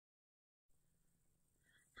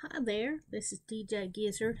Hi there, this is DJ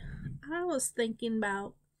Gizzard. I was thinking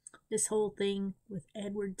about this whole thing with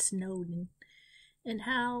Edward Snowden and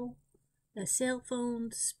how the cell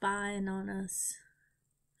phones spying on us,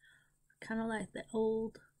 kind of like the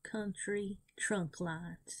old country trunk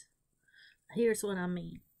lines. Here's what I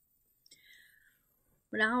mean.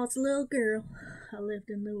 When I was a little girl, I lived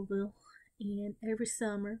in Louisville, and every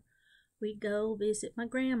summer we'd go visit my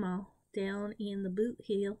grandma down in the boot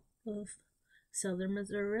heel of southern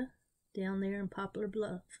Missouri, down there in Poplar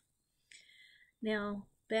Bluff. Now,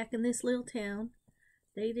 back in this little town,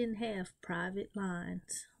 they didn't have private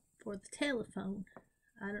lines for the telephone.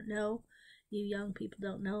 I don't know, you young people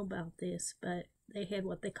don't know about this, but they had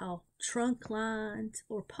what they call trunk lines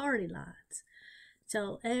or party lines.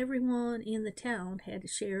 So everyone in the town had to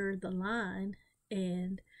share the line,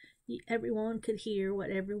 and everyone could hear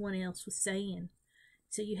what everyone else was saying.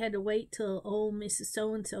 So you had to wait till old Mrs.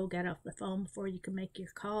 So-and-so got off the phone before you could make your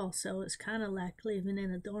call. So it's kind of like living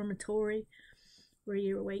in a dormitory where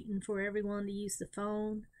you're waiting for everyone to use the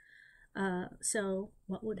phone. So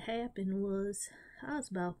what would happen was, I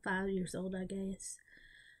was about 5 years old, I guess.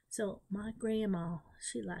 So my grandma,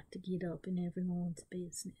 she liked to get up in everyone's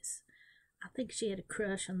business. I think she had a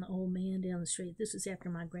crush on the old man down the street. This was after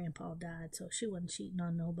my grandpa died, so she wasn't cheating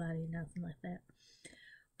on nobody, nothing like that.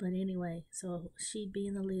 But anyway, so she'd be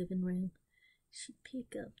in the living room. She'd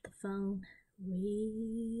pick up the phone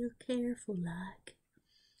real careful like.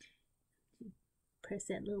 She'd press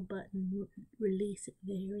that little button, release it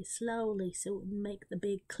very slowly so it wouldn't make the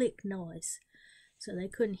big click noise. So they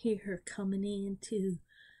couldn't hear her coming into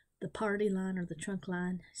the party line or the trunk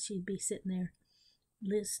line. She'd be sitting there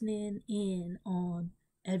listening in on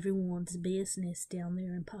everyone's business down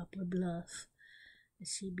there in Poplar Bluff.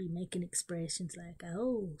 She'd be making expressions like,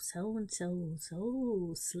 oh,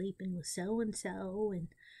 so-and-so, sleeping with so-and-so, and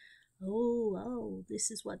this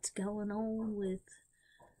is what's going on with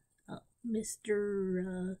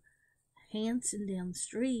Mr. Hanson down the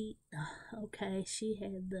street. Okay, she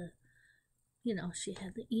had the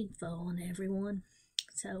info on everyone.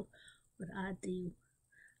 So what I do,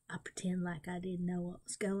 I pretend like I didn't know what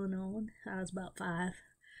was going on. I was about 5.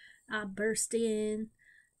 I burst in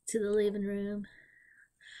to the living room.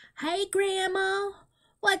 Hey, Grandma,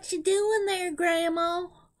 what you doing there, Grandma?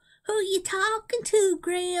 Who you talking to,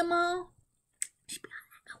 Grandma? She'd be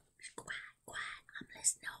like, oh, quiet, I'm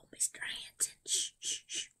listening to Mr. Hanson.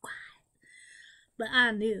 Shh, quiet. But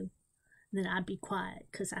I knew that I'd be quiet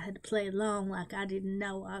because I had to play along like I didn't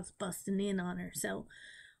know I was busting in on her. So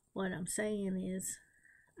what I'm saying is,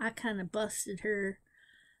 I kind of busted her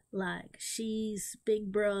like she's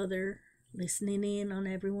big brother, listening in on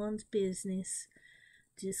everyone's business.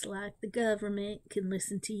 Just like the government can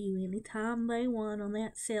listen to you anytime they want on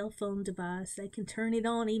that cell phone device. They can turn it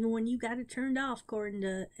on even when you got it turned off, according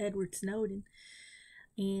to Edward Snowden.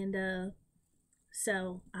 And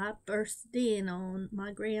so I bursted in on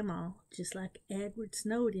my grandma, just like Edward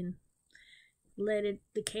Snowden let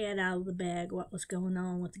the cat out of the bag, what was going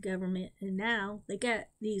on with the government. And now they got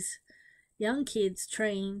these young kids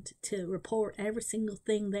trained to report every single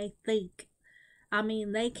thing they think. I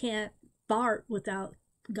mean, they can't fart without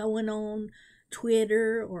going on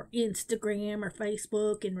Twitter or Instagram or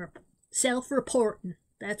Facebook and self-reporting.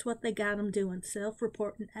 That's what they got them doing,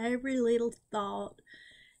 self-reporting every little thought.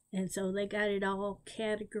 And so they got it all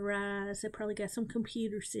categorized. They probably got some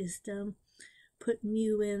computer system putting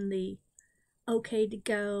you in the okay to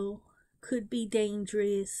go, could be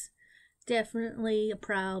dangerous, definitely a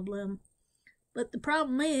problem. But the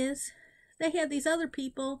problem is, they had these other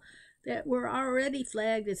people that were already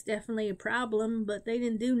flagged as definitely a problem, but they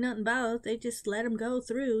didn't do nothing about it. They just let them go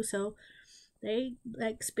through. So they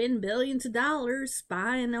spend billions of dollars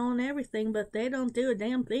spying on everything, but they don't do a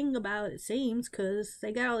damn thing about it seems, because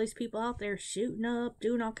they got all these people out there shooting up,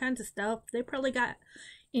 doing all kinds of stuff. They probably got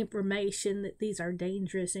information that these are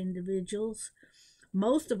dangerous individuals.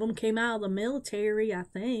 Most of them came out of the military, I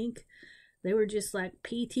think. They were just like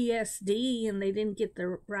PTSD and they didn't get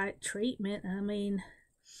the right treatment. I mean,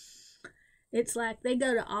 it's like they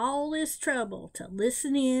go to all this trouble to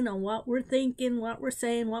listen in on what we're thinking, what we're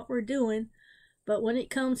saying, what we're doing. But when it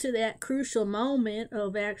comes to that crucial moment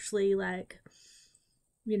of actually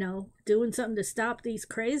doing something to stop these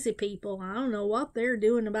crazy people, I don't know what they're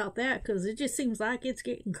doing about that, because it just seems like it's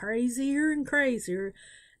getting crazier and crazier.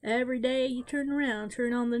 Every day you turn around,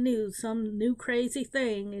 turn on the news, some new crazy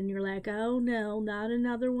thing, and you're like, oh no, not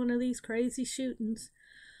another one of these crazy shootings.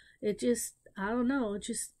 It just, I don't know, it's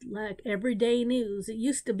just like everyday news. It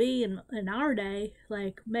used to be in our day,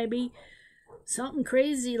 like maybe something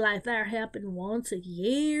crazy like that happened once a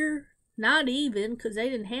year. not even, because they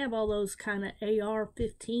didn't have all those kind of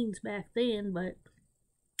AR-15s back then, but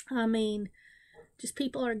I mean, just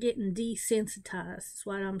people are getting desensitized, is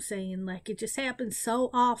what I'm saying. Like, it just happens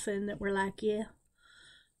so often that we're like, yeah,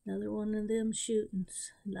 another one of them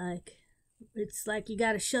shootings. Like, it's like you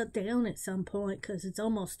got to shut down at some point because it's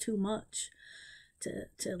almost too much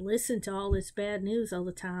to listen to all this bad news all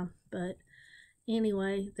the time. But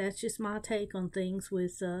anyway, that's just my take on things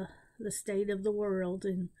with the state of the world.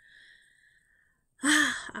 And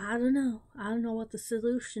I don't know. I don't know what the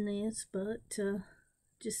solution is, but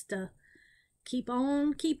just keep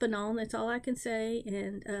on keeping on. That's all I can say.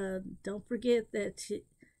 And don't forget that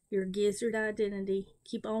your gizzard identity.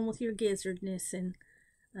 Keep on with your gizzardness. And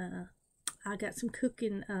I got some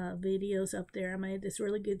cooking videos up there. I made this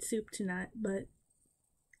really good soup tonight, but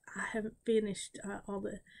I haven't finished all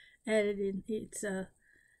the editing. It's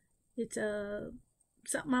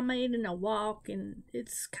something I made in a wok, and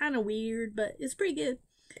it's kind of weird, but it's pretty good.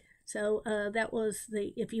 So that was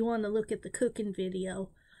if you want to look at the cooking video,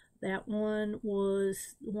 that one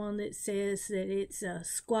was one that says that it's a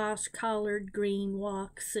squash collard green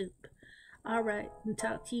wok soup. All right, and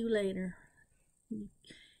talk to you later.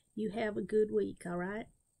 You have a good week, all right?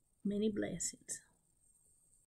 Many blessings.